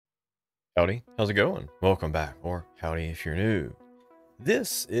Howdy, how's it going? Welcome back, or howdy if you're new.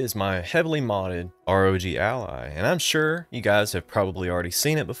 This is my heavily modded ROG Ally, and I'm sure you guys have probably already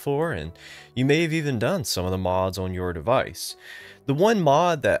seen it before, and you may have even done some of the mods on your device. The one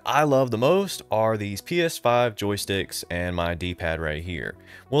mod that I love the most are these PS5 joysticks and my D-pad right here.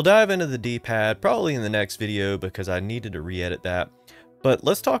 We'll dive into the D-pad probably in the next video because I needed to re-edit that. But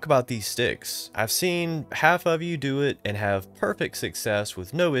let's talk about these sticks. I've seen half of you do it and have perfect success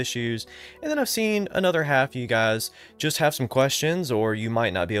with no issues, and then I've seen another half of you guys just have some questions, or you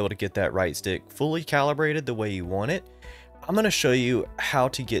might not be able to get that right stick fully calibrated the way you want it. I'm going to show you how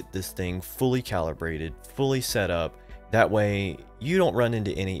to get this thing fully calibrated, fully set up. That way you don't run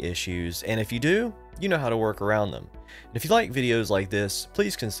into any issues, and if you do, you know how to work around them. And if you like videos like this,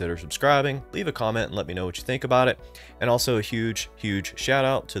 please consider subscribing, leave a comment and let me know what you think about it. And also a huge shout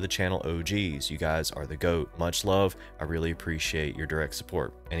out to the channel OGs. You guys are the GOAT. Much love. I really appreciate your direct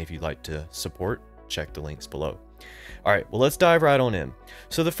support. And if you'd like to support, check the links below. All right, well, let's dive right on in.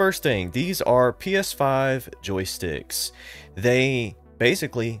 So the first thing, these are PS5 joysticks. They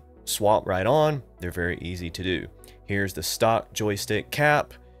basically swap right on. They're very easy to do. Here's the stock joystick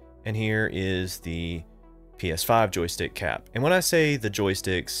cap, and here is the PS5 joystick cap. And when I say the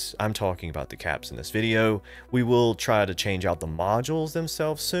joysticks, I'm talking about the caps in this video. We will try to change out the modules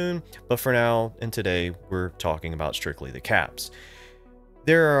themselves soon, but for now and today, we're talking about strictly the caps.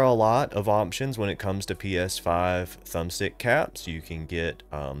 There are a lot of options when it comes to PS5 thumbstick caps. You can get,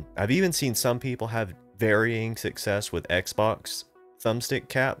 I've even seen some people have varying success with Xbox thumbstick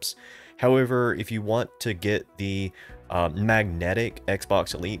caps. However, if you want to get the magnetic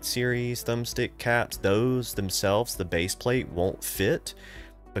Xbox Elite Series thumbstick caps, those themselves, the base plate won't fit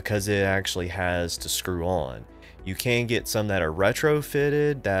because it actually has to screw on. You can get some that are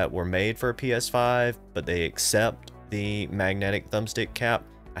retrofitted that were made for a PS5, but they accept the magnetic thumbstick cap.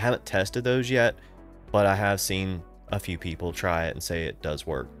 I haven't tested those yet, but I have seen a few people try it and say it does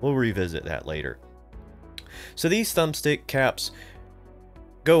work. We'll revisit that later. So these thumbstick caps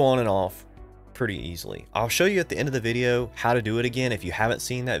go on and off pretty easily. I'll show you at the end of the video how to do it again. If you haven't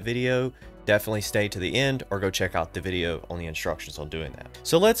seen that video, definitely stay to the end or go check out the video on the instructions on doing that.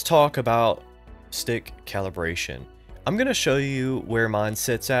 So let's talk about stick calibration. I'm going to show you where mine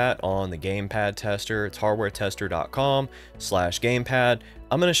sits at on the gamepad tester. It's hardwaretester.com/gamepad.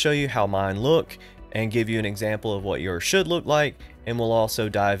 I'm going to show you how mine look and give you an example of what yours should look like, and we'll also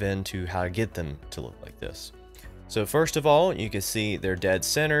dive into how to get them to look like this. So first of all, you can see they're dead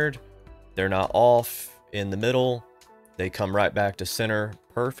centered. They're not off in the middle. They come right back to center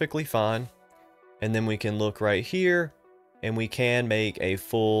perfectly fine. And then we can look right here and we can make a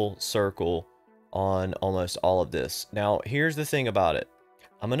full circle on almost all of this. Now, here's the thing about it.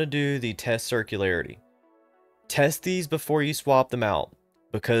 I'm going to do the test circularity. Test these before you swap them out,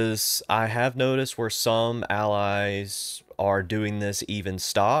 because I have noticed where some allies are doing this even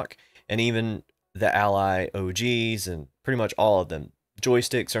stock, and even the Ally OGs and pretty much all of them,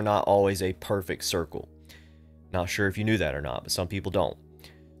 joysticks are not always a perfect circle. Not sure if you knew that or not, but some people don't.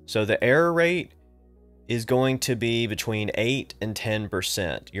 So the error rate is going to be between 8 and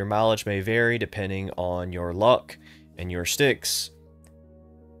 10%. Your mileage may vary depending on your luck and your sticks.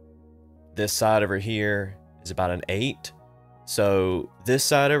 This side over here is about an 8. So this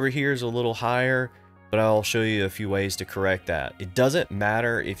side over here is a little higher, but I'll show you a few ways to correct that. It doesn't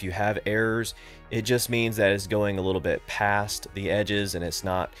matter if you have errors. It just means that it's going a little bit past the edges and it's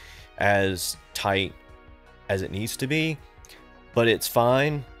not as tight as it needs to be, but it's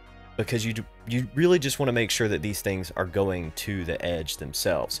fine because you really just want to make sure that these things are going to the edge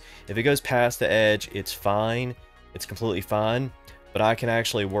themselves. If it goes past the edge, it's fine. It's completely fine, but I can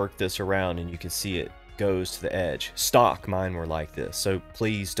actually work this around and you can see it goes to the edge. Stock mine were like this, so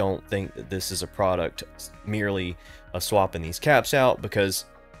please don't think that this is a product merely of swapping these caps out, because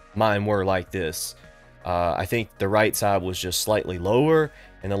mine were like this. I think the right side was just slightly lower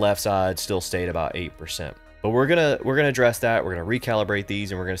and the left side still stayed about 8%, but we're gonna address that. We're gonna recalibrate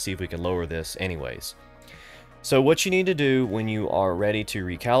these and we're gonna see if we can lower this anyways. So what you need to do when you are ready to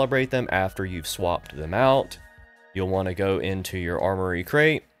recalibrate them after you've swapped them out, you'll want to go into your armory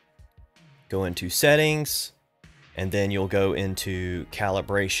crate, go into settings, and then you'll go into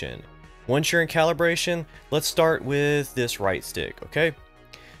calibration. Once you're in calibration, let's start with this right stick, okay?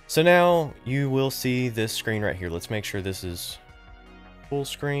 So now you will see this screen right here. Let's make sure this is full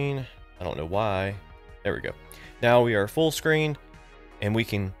screen. I don't know why. There we go. Now we are full screen and we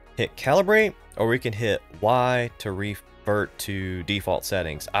can hit calibrate, or we can hit Y to revert to default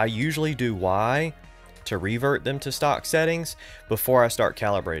settings. I usually do Y to revert them to stock settings before I start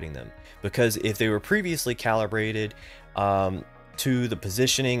calibrating them, because if they were previously calibrated, to the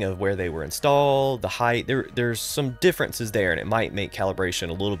positioning of where they were installed, the height. There's some differences there, and it might make calibration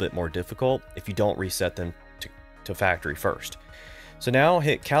a little bit more difficult if you don't reset them to factory first. So now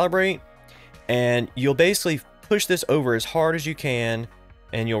hit calibrate, and you'll basically push this over as hard as you can,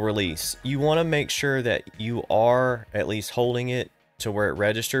 and you'll release. You want to make sure that you are at least holding it to where it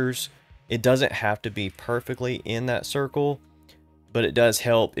registers. It doesn't have to be perfectly in that circle, but it does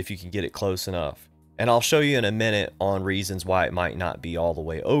help if you can get it close enough. And I'll show you in a minute on reasons why it might not be all the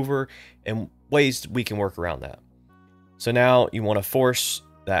way over and ways we can work around that. So now you want to force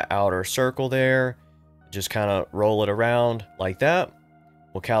that outer circle there. Just kind of roll it around like that.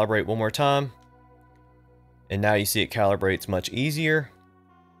 We'll calibrate one more time. And now you see it calibrates much easier.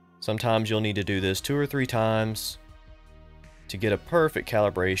 Sometimes you'll need to do this 2 or 3 times to get a perfect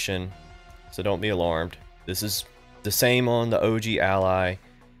calibration. So don't be alarmed. This is the same on the OG Ally.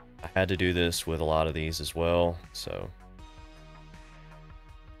 I had to do this with a lot of these as well. So,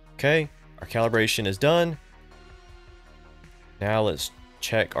 okay, our calibration is done. Now let's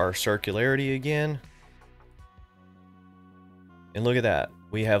check our circularity again. And look at that.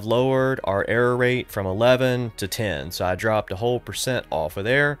 We have lowered our error rate from 11 to 10. So I dropped a whole % off of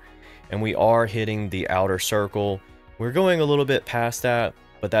there. And we are hitting the outer circle. We're going a little bit past that,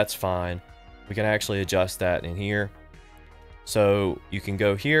 but that's fine. We can actually adjust that in here. So you can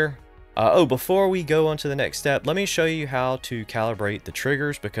go here. Oh, before we go on to the next step, let me show you how to calibrate the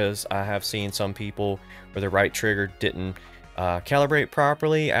triggers, because I have seen some people where the right trigger didn't calibrate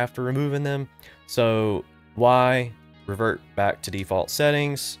properly after removing them. So Y, revert back to default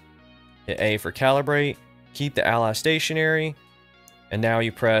settings, hit A for calibrate, keep the Ally stationary, and now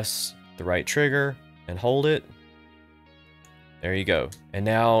you press the right trigger and hold it. There you go. And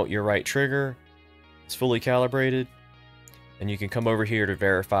now your right trigger is fully calibrated. And you can come over here to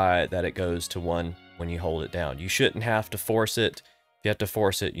verify that it goes to 1 when you hold it down. You shouldn't have to force it. If you have to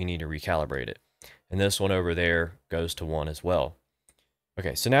force it, you need to recalibrate it. And this one over there goes to 1 as well.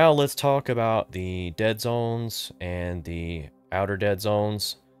 Okay, so now let's talk about the dead zones and the outer dead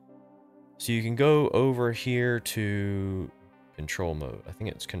zones. So you can go over here to control mode. I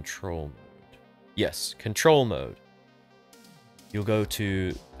think it's control mode. Yes, control mode. You'll go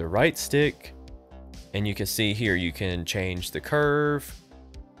to the right stick. And you can see here, you can change the curve.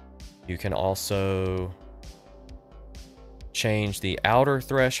 You can also change the outer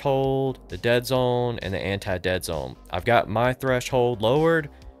threshold, the dead zone, and the anti-dead zone. I've got my threshold lowered,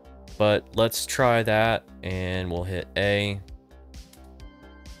 but let's try that, and we'll hit A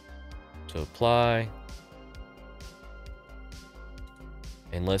to apply.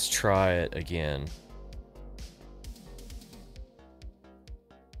 And let's try it again.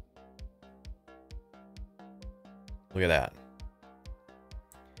 Look at that.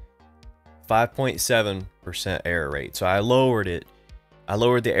 5.7% error rate. So I lowered it. I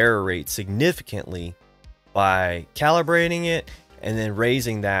lowered the error rate significantly by calibrating it and then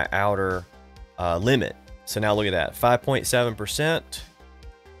raising that outer limit. So now look at that. 5.7%.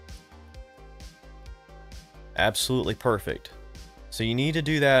 Absolutely perfect. So you need to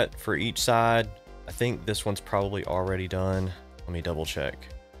do that for each side. I think this one's probably already done. Let me double check.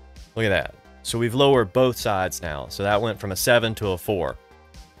 Look at that. So we've lowered both sides now. So that went from a 7 to a 4.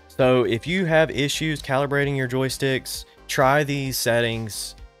 So if you have issues calibrating your joysticks, try these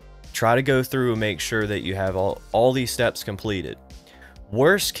settings. Try to go through and make sure that you have all these steps completed.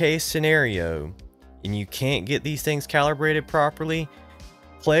 Worst case scenario, and you can't get these things calibrated properly,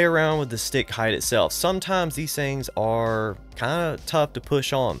 play around with the stick height itself. Sometimes these things are kind of tough to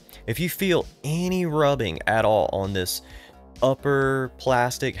push on. If you feel any rubbing at all on this upper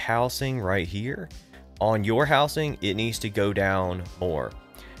plastic housing right here on your housing, it needs to go down more.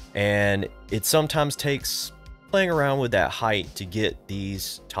 And it sometimes takes playing around with that height to get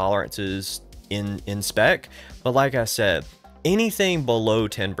these tolerances in spec. But like I said, anything below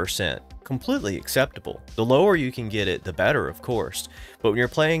 10%, completely acceptable. The lower you can get it, the better, of course. But when you're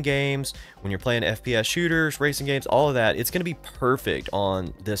playing games, when you're playing FPS shooters, racing games, all of that, it's going to be perfect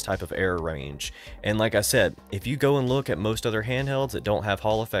on this type of error range. And like I said, if you go and look at most other handhelds that don't have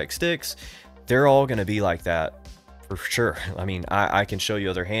Hall effect sticks, they're all going to be like that for sure. I mean, I can show you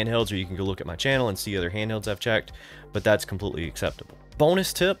other handhelds, or you can go look at my channel and see other handhelds I've checked, but that's completely acceptable.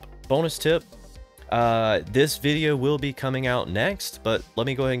 Bonus tip. This video will be coming out next, but let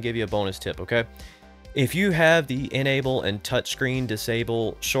me go ahead and give you a bonus tip, okay? If you have the enable and touchscreen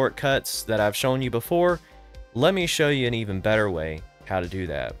disable shortcuts that I've shown you before, let me show you an even better way how to do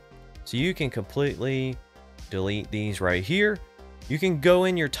that. So you can completely delete these right here. You can go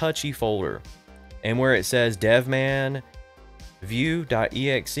in your touchy folder, and where it says devman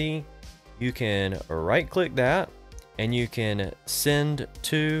view.exe, you can right click that and you can send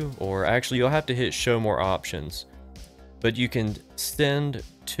to, or actually you'll have to hit show more options, but you can send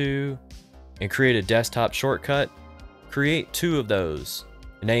to and create a desktop shortcut. Create 2 of those.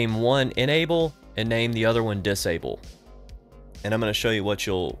 Name one enable and name the other one disable. And I'm going to show you what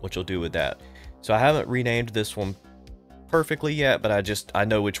you'll do with that. So I haven't renamed this one perfectly yet, but I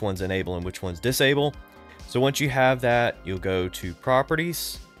know which one's enable and which one's disable. So once you have that, you'll go to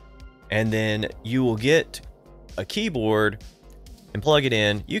properties, and then you will get a keyboard and plug it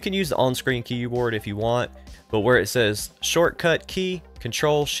in. You can use the on-screen keyboard if you want, but where it says shortcut key,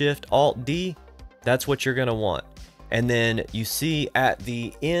 Control Shift Alt D, that's what you're going to want. And then you see at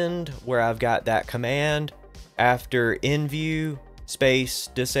the end where I've got that command after in view space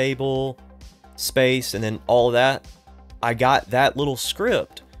disable space and then all of that, I got that little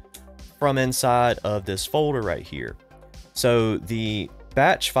script from inside of this folder right here. So the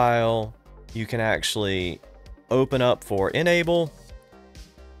batch file you can actually open up for enable.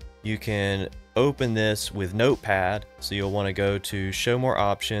 You can open this with Notepad, so you'll want to go to show more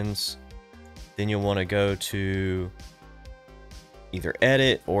options, then you'll want to go to either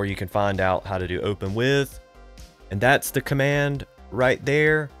edit, or you can find out how to do open with, and that's the command right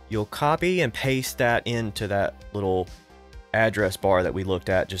there. You'll copy and paste that into that little address bar that we looked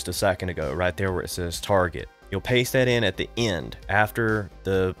at just a second ago, right there where it says target. You'll paste that in at the end after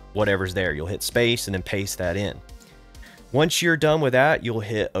the whatever's there. You'll hit space and then paste that in. Once you're done with that, you'll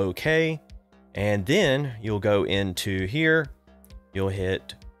hit OK, and then you'll go into here, you'll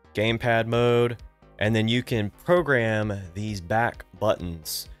hit gamepad mode, and then you can program these back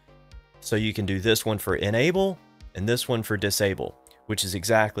buttons. So you can do this one for enable and this one for disable, which is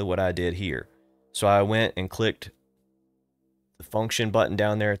exactly what I did here. So I went and clicked the function button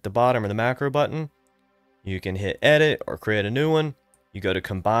down there at the bottom, or the macro button. You can hit edit or create a new one. You go to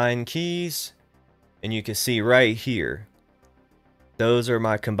combine keys, and you can see right here, those are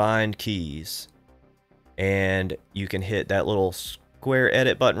my combined keys. And you can hit that little square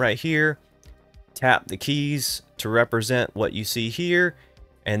edit button right here, tap the keys to represent what you see here,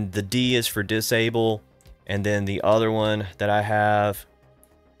 and the D is for disable, and then the other one that I have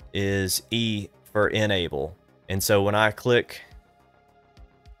is E for enable. And so when I click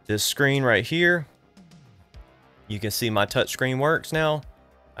this screen right here, you can see my touch screen works now.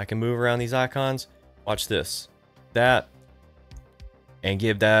 I can move around these icons. Watch this. That. And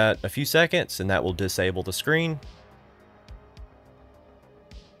give that a few seconds, and that will disable the screen.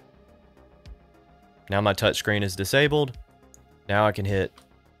 Now my touch screen is disabled. Now I can hit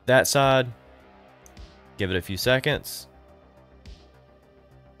that side. Give it a few seconds.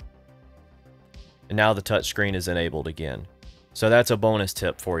 And now the touch screen is enabled again. So that's a bonus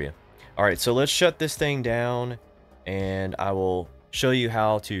tip for you. All right, so let's shut this thing down, and I will show you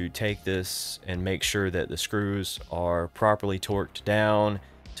how to take this and make sure that the screws are properly torqued down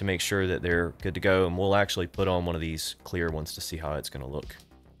to make sure that they're good to go. And we'll actually put on one of these clear ones to see how it's going to look.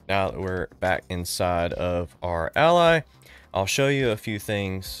 Now that we're back inside of our Ally, I'll show you a few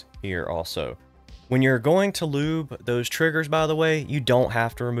things here also. When you're going to lube those triggers, by the way, you don't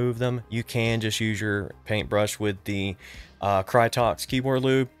have to remove them. You can just use your paintbrush with the Krytox keyboard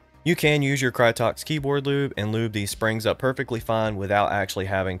lube. You can use your Krytox keyboard lube and lube these springs up perfectly fine without actually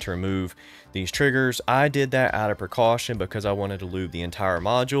having to remove these triggers. I did that out of precaution because I wanted to lube the entire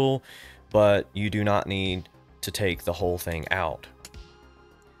module, but you do not need to take the whole thing out.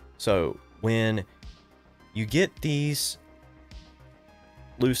 So when you get these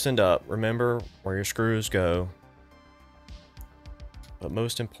loosened up, remember where your screws go. But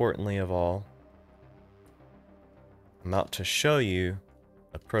most importantly of all, I'm about to show you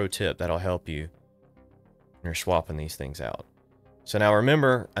a pro tip that'll help you when you're swapping these things out. So now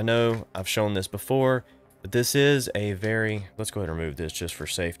remember, I know I've shown this before, but this is a very, let's go ahead and remove this just for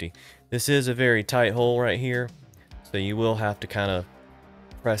safety. This is a very tight hole right here. So you will have to kind of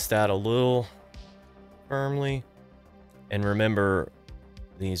press that a little firmly. And remember,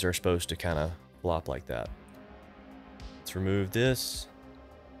 these are supposed to kind of flop like that. Let's remove this.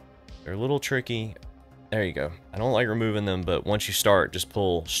 They're a little tricky. There you go. I don't like removing them, but once you start, just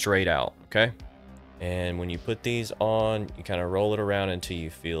pull straight out, okay? And when you put these on, you kind of roll it around until you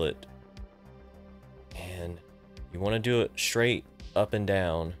feel it. And you want to do it straight up and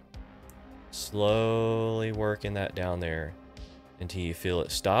down. Slowly working that down there until you feel it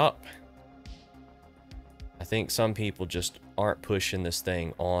stop. I think some people just aren't pushing this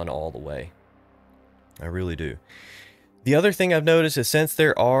thing on all the way. I really do. The other thing I've noticed is since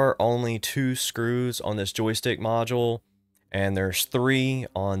there are only 2 screws on this joystick module and there's 3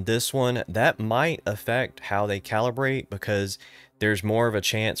 on this one, that might affect how they calibrate, because there's more of a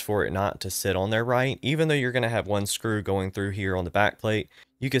chance for it not to sit on there right, even though you're going to have one screw going through here on the back plate.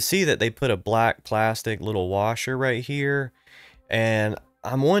 You can see that they put a black plastic little washer right here, and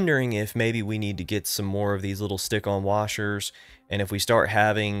I'm wondering if maybe we need to get some more of these little stick-on washers, and if we start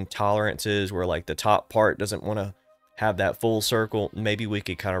having tolerances where like the top part doesn't want to have that full circle, maybe we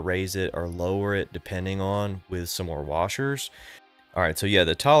could kind of raise it or lower it depending on with some more washers. All right, so yeah,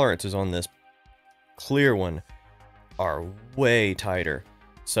 the tolerances on this clear one are way tighter.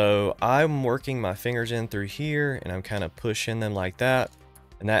 So I'm working my fingers in through here and I'm kind of pushing them like that,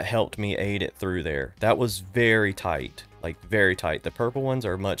 and that helped me aid it through there. That was very tight, like very tight. The purple ones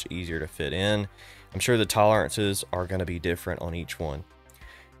are much easier to fit in. I'm sure the tolerances are going to be different on each one.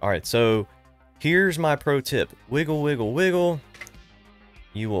 All right, so here's my pro tip. Wiggle, wiggle, wiggle.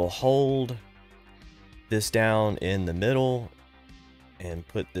 You will hold this down in the middle and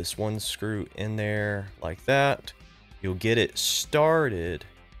put this one screw in there like that. You'll get it started,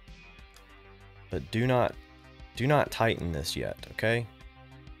 but do not tighten this yet, okay?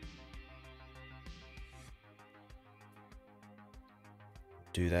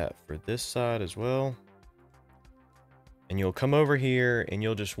 Do that for this side as well. And you'll come over here and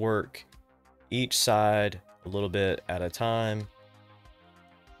you'll just work each side a little bit at a time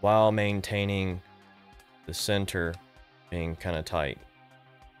while maintaining the center being kind of tight.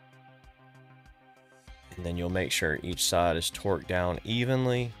 And then you'll make sure each side is torqued down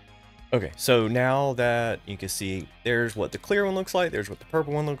evenly. Okay, so now that you can see there's what the clear one looks like, there's what the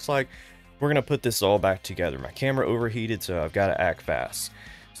purple one looks like, we're gonna put this all back together. My camera overheated, so I've got to act fast.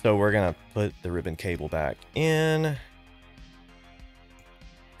 So we're gonna put the ribbon cable back in. We're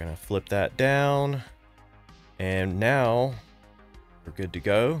gonna flip that down, and now we're good to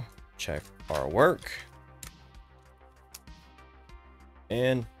go. Check our work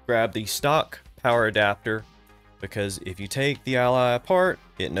and grab the stock power adapter, because if you take the Ally apart,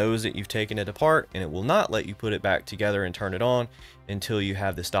 it knows that you've taken it apart and it will not let you put it back together and turn it on until you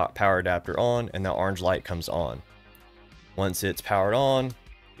have the stock power adapter on and the orange light comes on. Once it's powered on,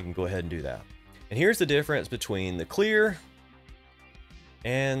 you can go ahead and do that. And here's the difference between the clear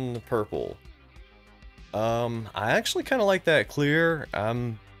and the purple. I actually kind of like that clear.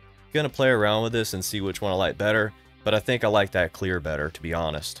 I'm gonna play around with this and see which one I like better, but I think I like that clear better, to be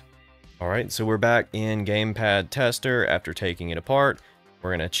honest. All right, so we're back in Gamepad Tester after taking it apart. We're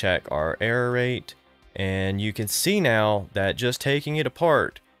gonna check our error rate, and you can see now that just taking it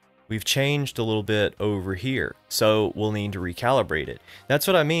apart, we've changed a little bit over here. So we'll need to recalibrate it. That's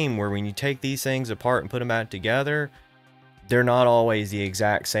what I mean, where when you take these things apart and put them back together, they're not always the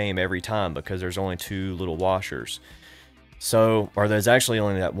exact same every time because there's only two little washers. So, or there's actually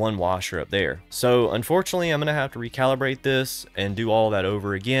only that one washer up there. So unfortunately, I'm gonna have to recalibrate this and do all that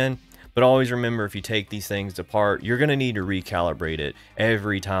over again. But always remember, if you take these things apart, you're going to need to recalibrate it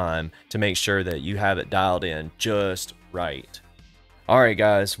every time to make sure that you have it dialed in just right. Alright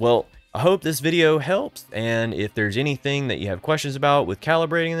guys, well, I hope this video helps, and if there's anything that you have questions about with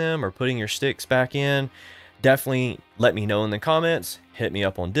calibrating them or putting your sticks back in, definitely let me know in the comments. Hit me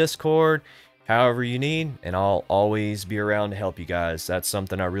up on Discord, however you need, and I'll always be around to help you guys. That's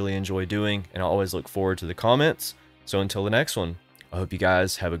something I really enjoy doing, and I always look forward to the comments. So until the next one, I hope you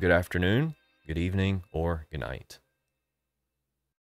guys have a good afternoon, good evening, or good night.